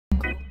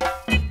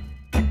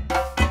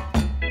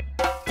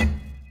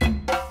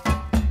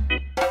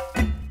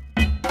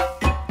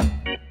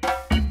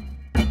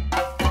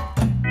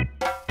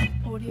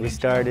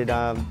started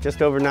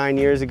just over 9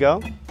 years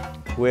ago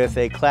with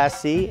a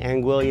Class C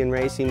Anguillian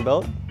racing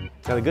boat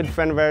that a good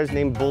friend of ours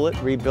named Bullet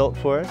rebuilt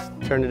for us,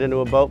 turned it into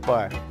a boat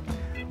bar.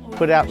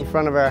 Put it out in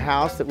front of our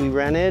house that we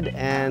rented,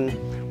 and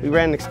we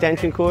ran an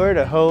extension cord,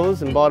 a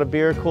hose, and bought a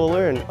beer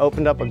cooler and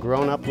opened up a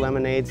grown-up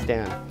lemonade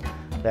stand.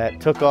 That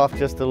took off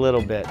just a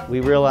little bit. We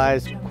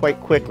realized quite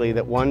quickly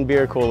that one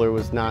beer cooler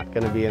was not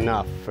going to be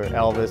enough for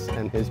Elvis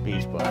and his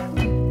beach bar.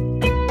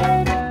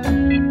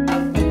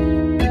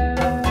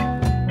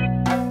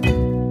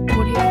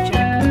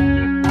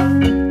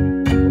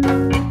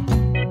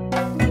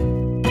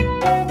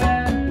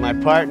 My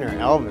partner,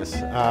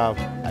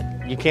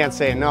 Elvis, you can't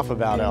say enough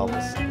about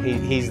Elvis.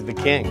 He's the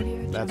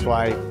king. That's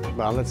why,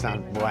 well, that's not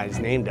why he's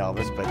named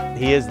Elvis, but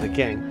he is the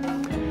king.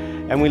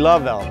 And we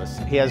love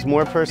Elvis. He has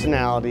more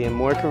personality and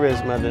more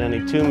charisma than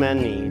any two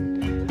men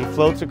need. He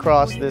floats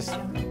across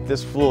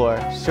this floor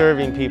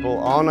serving people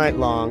all night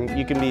long.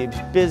 You can be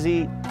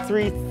busy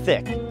 3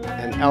 thick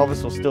and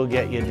Elvis will still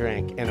get you a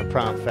drink in a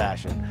prompt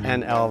fashion.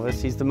 And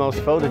Elvis, he's the most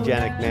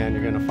photogenic man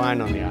you're gonna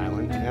find on the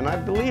island, and I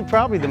believe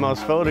probably the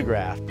most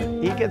photographed.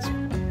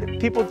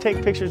 People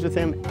take pictures with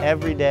him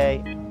every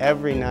day,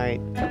 every night,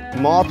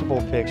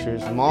 multiple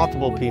pictures,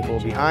 multiple people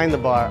behind the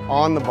bar,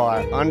 on the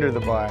bar, under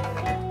the bar.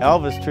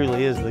 Elvis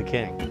truly is the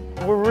king.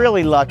 We're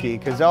really lucky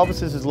because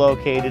Elvis's is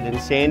located in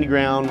Sandy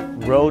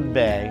Ground Road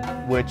Bay,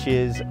 which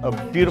is a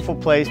beautiful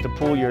place to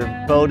pull your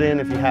boat in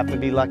if you happen to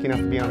be lucky enough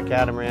to be on a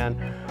catamaran,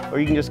 or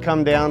you can just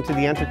come down to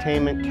the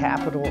entertainment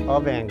capital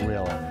of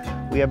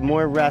Anguilla. We have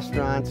more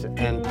restaurants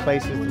and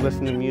places to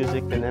listen to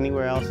music than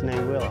anywhere else in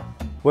Anguilla.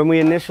 When we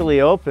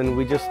initially opened,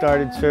 we just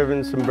started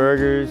serving some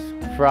burgers,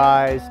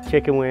 fries,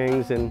 chicken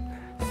wings, and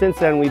since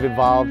then we've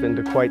evolved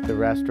into quite the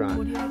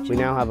restaurant. We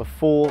now have a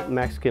full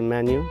Mexican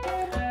menu.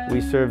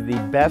 We serve the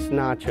best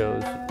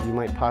nachos you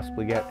might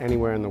possibly get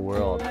anywhere in the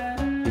world.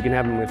 You can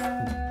have them with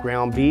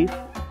ground beef,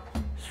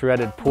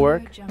 shredded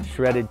pork,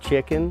 shredded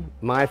chicken,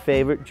 my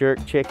favorite,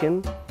 jerk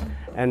chicken,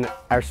 and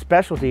our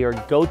specialty are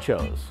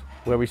gochos,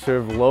 where we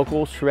serve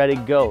local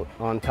shredded goat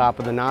on top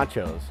of the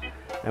nachos.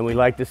 And we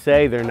like to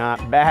say they're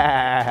not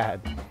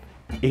bad,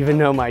 even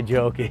though my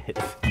joke is.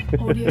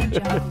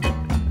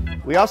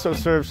 We also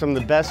serve some of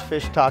the best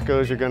fish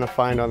tacos you're going to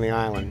find on the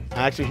island.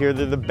 I actually hear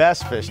they're the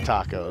best fish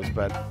tacos,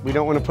 but we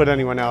don't want to put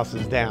anyone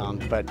else's down.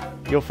 But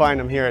you'll find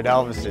them here at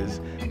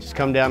Elvis's. Just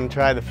come down and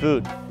try the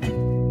food.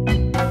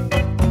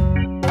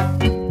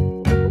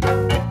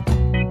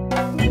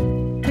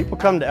 People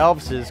come to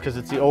Elvis's because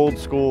it's the old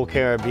school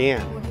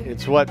Caribbean.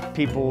 It's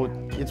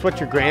what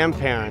your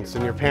grandparents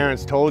and your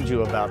parents told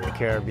you about the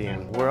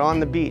Caribbean. We're on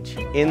the beach,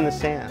 in the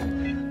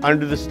sand,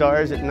 under the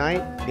stars at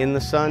night, in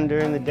the sun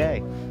during the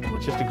day.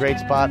 It's just a great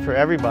spot for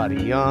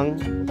everybody,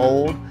 young,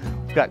 old.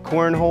 We've got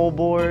cornhole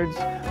boards.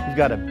 We've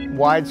got a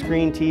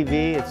widescreen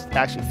TV. It's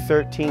actually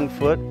 13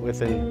 foot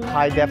with a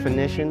high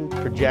definition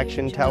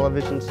projection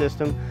television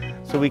system,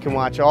 so we can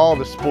watch all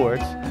the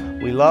sports.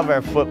 We love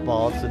our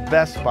football. It's the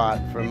best spot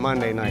for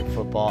Monday night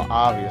football,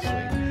 obviously.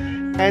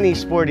 Any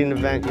sporting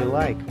event you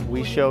like,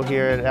 we show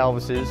here at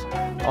Elvis's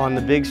on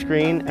the big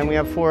screen, and we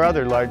have 4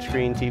 other large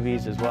screen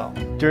TVs as well.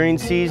 During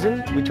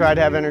season, we try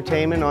to have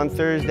entertainment on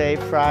Thursday,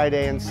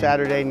 Friday, and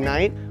Saturday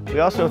night.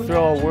 We also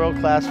throw a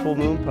world-class full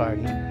moon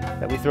party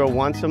that we throw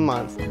once a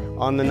month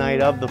on the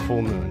night of the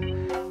full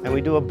moon. And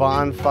we do a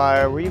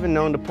bonfire. We're even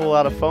known to pull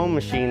out a foam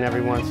machine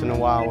every once in a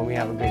while when we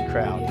have a big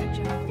crowd.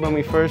 When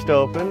we first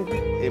opened,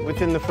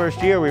 within the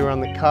first year we were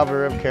on the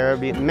cover of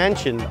Caribbean,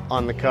 mentioned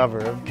on the cover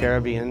of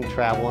Caribbean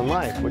Travel and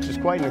Life, which is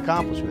quite an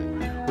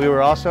accomplishment. We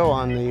were also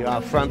on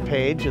the front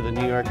page of the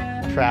New York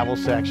travel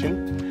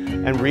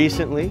section, and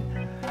recently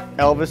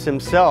Elvis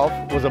himself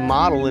was a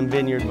model in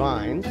Vineyard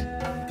Vines.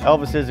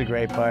 Elvis is a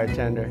great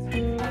bartender.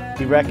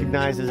 He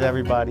recognizes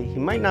everybody. He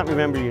might not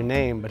remember your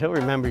name, but he'll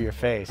remember your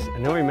face,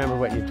 and he'll remember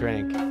what you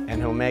drink,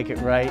 and he'll make it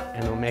right,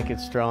 and he'll make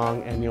it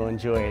strong, and you'll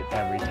enjoy it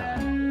every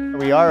time.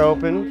 We are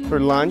open for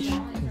lunch,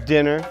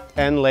 dinner,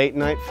 and late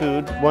night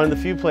food. One of the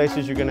few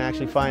places you're going to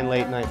actually find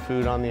late night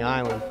food on the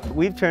island.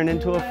 We've turned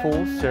into a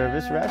full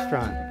service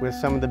restaurant with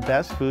some of the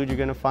best food you're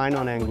going to find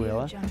on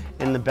Anguilla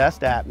in the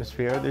best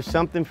atmosphere. There's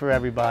something for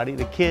everybody,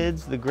 the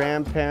kids, the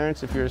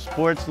grandparents. If you're a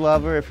sports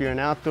lover, if you're an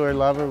outdoor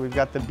lover, we've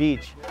got the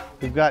beach.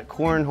 We've got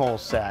cornhole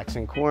sacks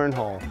and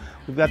cornhole.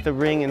 We've got the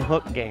ring and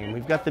hook game.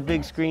 We've got the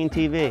big screen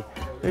TV.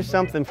 There's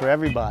something for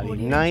everybody.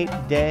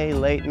 Night, day,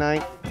 late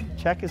night.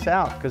 Check us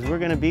out because we're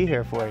going to be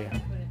here for you.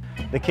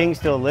 The king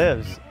still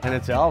lives, and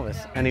it's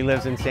Elvis, and he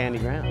lives in Sandy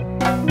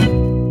Ground.